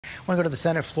I want to go to the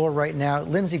Senate floor right now.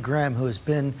 Lindsey Graham, who has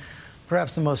been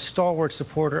perhaps the most stalwart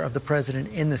supporter of the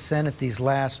president in the Senate these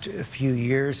last few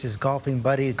years, his golfing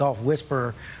buddy, golf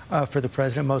whisperer for the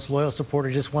president, most loyal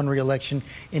supporter, just won re-election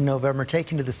in November,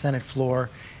 taking to the Senate floor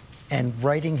and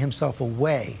writing himself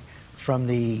away from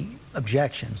the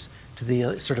objections to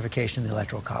the certification in the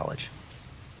Electoral College.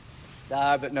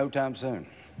 Die, but no time soon.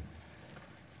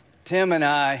 Tim and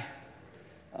I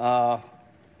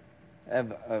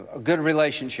have a good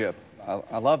relationship.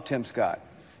 I love Tim Scott.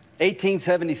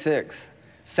 1876,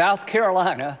 South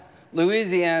Carolina,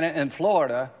 Louisiana, and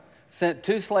Florida sent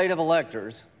two slate of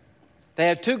electors. They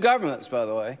had two governments, by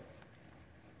the way,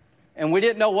 and we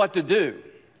didn't know what to do.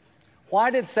 Why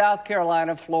did South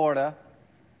Carolina, Florida,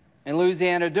 and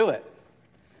Louisiana do it?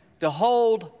 To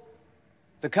hold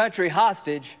the country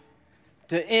hostage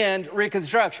to end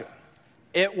Reconstruction.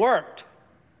 It worked.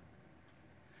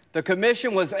 The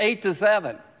commission was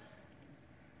 8-7.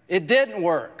 It didn't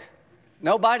work.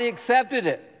 Nobody accepted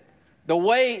it. The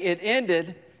way it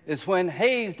ended is when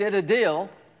Hayes did a deal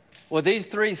with these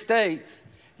three states.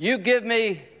 You give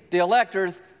me the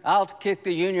electors, I'll kick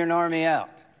the Union Army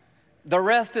out. The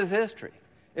rest is history.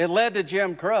 It led to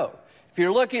Jim Crow. If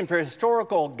you're looking for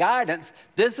historical guidance,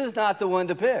 this is not the one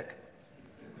to pick.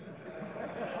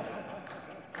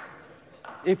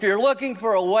 If you're looking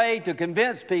for a way to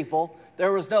convince people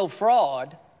there was no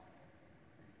fraud,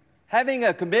 having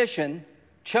a commission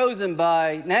chosen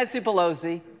by Nancy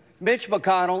Pelosi, Mitch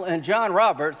McConnell, and John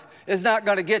Roberts is not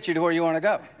going to get you to where you want to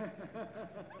go.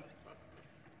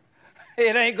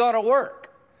 It ain't going to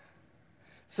work.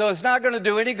 So it's not going to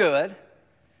do any good.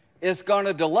 It's going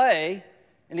to delay,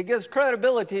 and it gives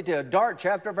credibility to a dark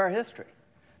chapter of our history.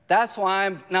 That's why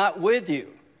I'm not with you.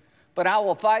 But I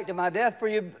will fight to my death for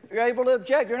you. You're able to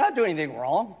object. You're not doing anything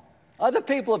wrong. Other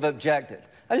people have objected.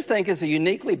 I just think it's a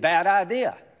uniquely bad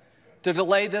idea to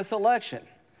delay this election.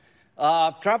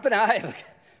 Trump and I,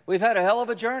 we've had a hell of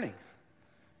a journey.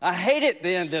 I hate it to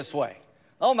end this way.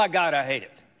 Oh, my God, I hate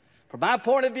it. From my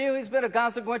point of view, he's been a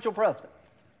consequential president.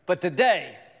 But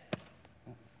today,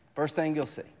 first thing you'll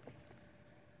see.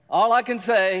 All I can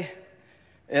say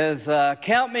is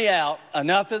count me out.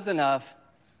 Enough is enough.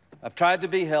 I've tried to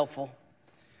be helpful.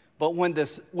 But when the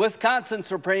Wisconsin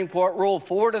Supreme Court ruled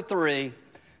 4-3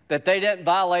 that they didn't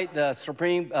violate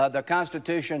the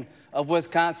Constitution of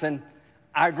Wisconsin,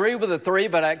 I agree with the 3,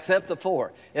 but I accept the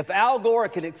 4. If Al Gore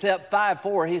can accept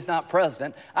 5-4, he's not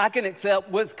president. I can accept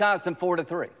Wisconsin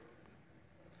 4-3.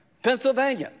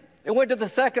 Pennsylvania, it went to the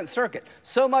Second Circuit.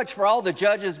 So much for all the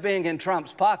judges being in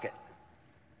Trump's pocket.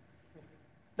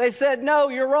 They said, no,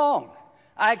 you're wrong.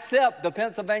 I accept the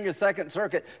Pennsylvania Second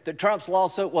Circuit that Trump's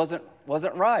lawsuit wasn't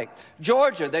right.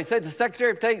 Georgia, they said the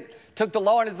Secretary of State took the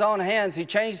law in his own hands. He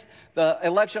changed the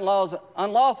election laws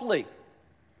unlawfully.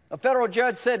 A federal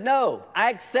judge said, no, I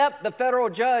accept the federal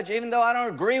judge even though I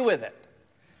don't agree with it.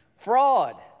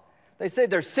 Fraud. They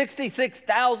said there's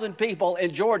 66,000 people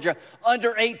in Georgia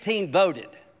under 18 voted.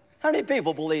 How many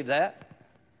people believe that?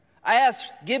 I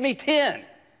asked, give me 10.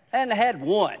 I hadn't had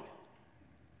one.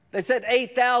 They said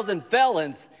 8,000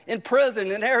 felons in prison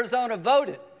in Arizona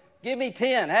voted. Give me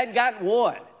 10. I hadn't gotten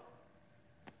one.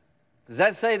 Does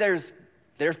that say there's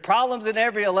problems in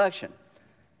every election?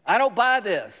 I don't buy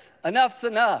this. Enough's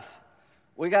enough.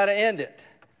 We got to end it.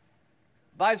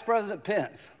 Vice President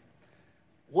Pence,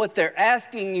 what they're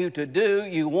asking you to do,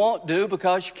 you won't do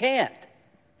because you can't.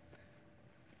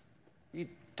 You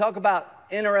talk about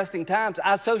interesting times.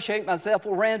 I associate myself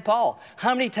with Rand Paul.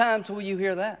 How many times will you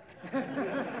hear that?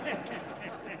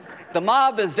 The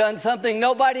mob has done something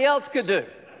nobody else could do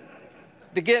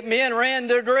to get me and Rand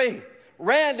to agree.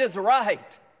 Rand is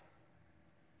right.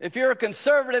 If you're a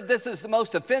conservative, this is the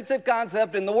most offensive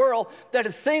concept in the world, that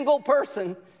a single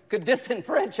person could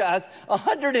disenfranchise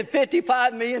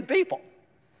 155 million people.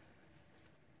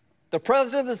 The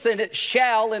President of the Senate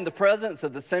shall, in the presence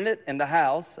of the Senate and the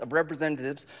House of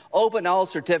Representatives, open all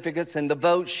certificates, and the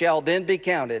votes shall then be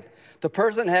counted. The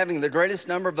person having the greatest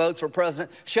number of votes for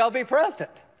president shall be president.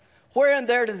 Where in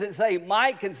there does it say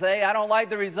Mike can say, I don't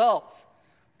like the results,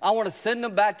 I want to send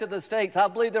them back to the states? I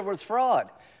believe there was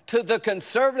fraud. To the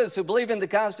conservatives who believe in the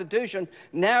Constitution,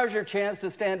 now's your chance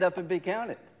to stand up and be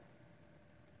counted.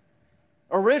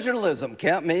 Originalism,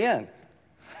 count me in.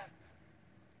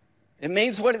 It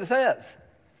means what it says.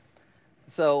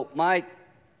 So, Mike,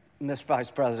 Mr. Vice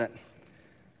President,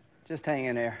 just hang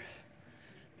in there.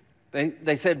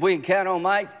 They said we can count on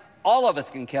Mike. All of us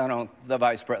can count on the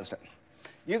Vice President.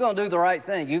 You're going to do the right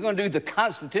thing. You're going to do the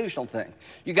constitutional thing.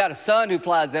 You got a son who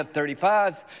flies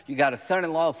F-35s. You got a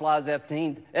son-in-law who flies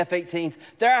F-18s.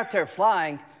 They're out there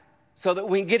flying so that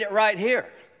we can get it right here.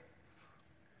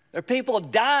 There are people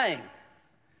dying,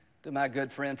 to my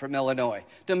good friend from Illinois,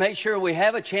 to make sure we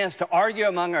have a chance to argue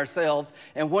among ourselves,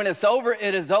 and when it's over,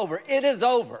 it is over. It is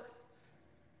over.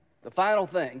 The final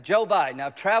thing, Joe Biden.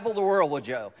 I've traveled the world with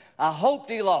Joe. I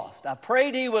hoped he lost. I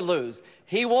prayed he would lose.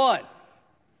 He won.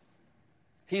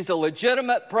 He's the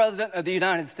legitimate president of the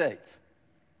United States.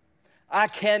 I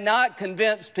cannot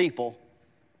convince people,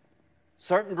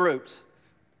 certain groups,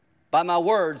 by my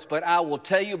words, but I will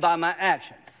tell you by my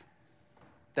actions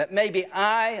that maybe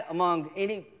I,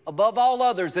 above all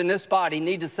others in this body,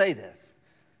 need to say this.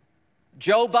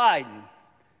 Joe Biden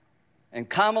and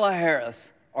Kamala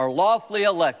Harris are lawfully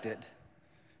elected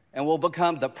and will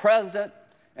become the president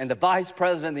and the vice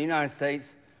president of the United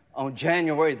States on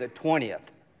January the 20th.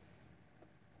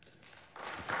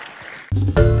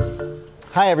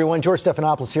 Hi, everyone. George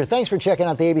Stephanopoulos here. Thanks for checking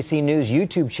out the ABC News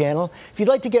YouTube channel. If you'd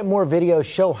like to get more videos,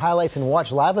 show highlights, and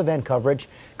watch live event coverage,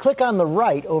 click on the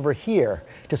right over here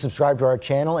to subscribe to our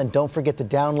channel. And don't forget to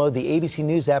download the ABC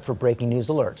News app for breaking news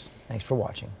alerts. Thanks for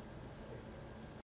watching.